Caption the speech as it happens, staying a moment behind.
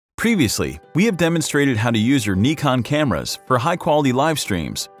Previously, we have demonstrated how to use your Nikon cameras for high-quality live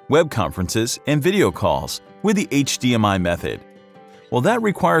streams, web conferences, and video calls with the HDMI method. While that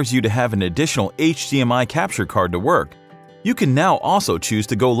requires you to have an additional HDMI capture card to work, you can now also choose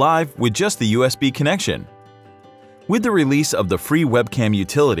to go live with just the USB connection. With the release of the free Webcam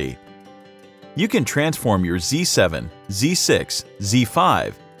Utility, you can transform your Z7, Z6,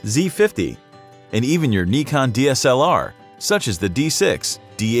 Z5, Z50, and even your Nikon DSLR, such as the D6,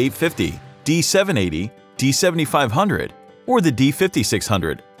 D850, D780, D7500, or the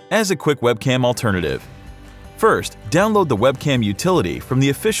D5600, as a quick webcam alternative. First, download the Webcam Utility from the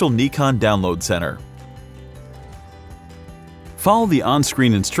official Nikon Download Center. Follow the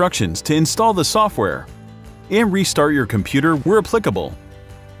on-screen instructions to install the software, and restart your computer where applicable.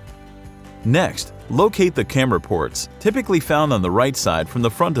 Next, locate the camera ports, typically found on the right side from the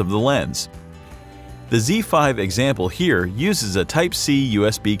front of the lens. The Z5 example here uses a Type-C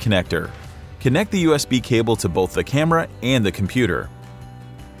USB connector. Connect the USB cable to both the camera and the computer.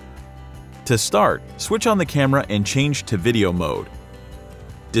 To start, switch on the camera and change to video mode.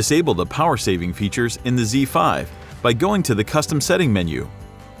 Disable the power saving features in the Z5 by going to the Custom Setting menu.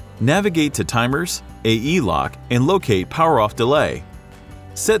 Navigate to Timers, AE Lock, and locate Power Off Delay.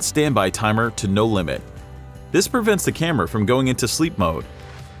 Set Standby Timer to No Limit. This prevents the camera from going into sleep mode.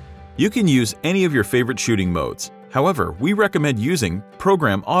 You can use any of your favorite shooting modes. However, we recommend using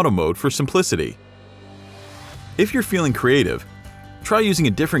Program Auto Mode for simplicity. If you're feeling creative, try using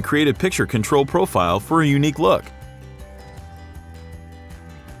a different creative picture control profile for a unique look.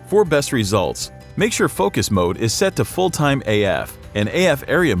 For best results, make sure Focus Mode is set to Full-Time AF and AF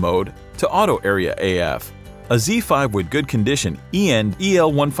Area Mode to Auto Area AF. A Z5 with good condition EN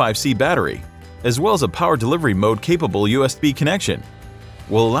EL15C battery, as well as a power delivery mode capable USB connection,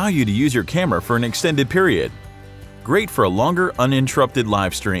 will allow you to use your camera for an extended period. Great for a longer, uninterrupted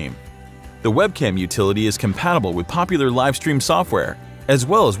live stream. The Webcam Utility is compatible with popular live stream software, as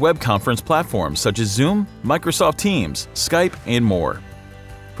well as web conference platforms such as Zoom, Microsoft Teams, Skype, and more.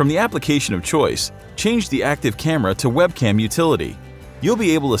 From the application of choice, change the active camera to Webcam Utility. You'll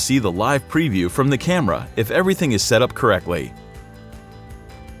be able to see the live preview from the camera if everything is set up correctly.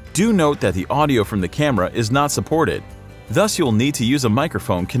 Do note that the audio from the camera is not supported. Thus, you'll need to use a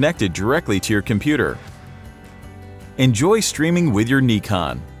microphone connected directly to your computer. Enjoy streaming with your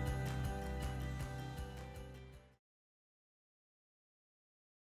Nikon.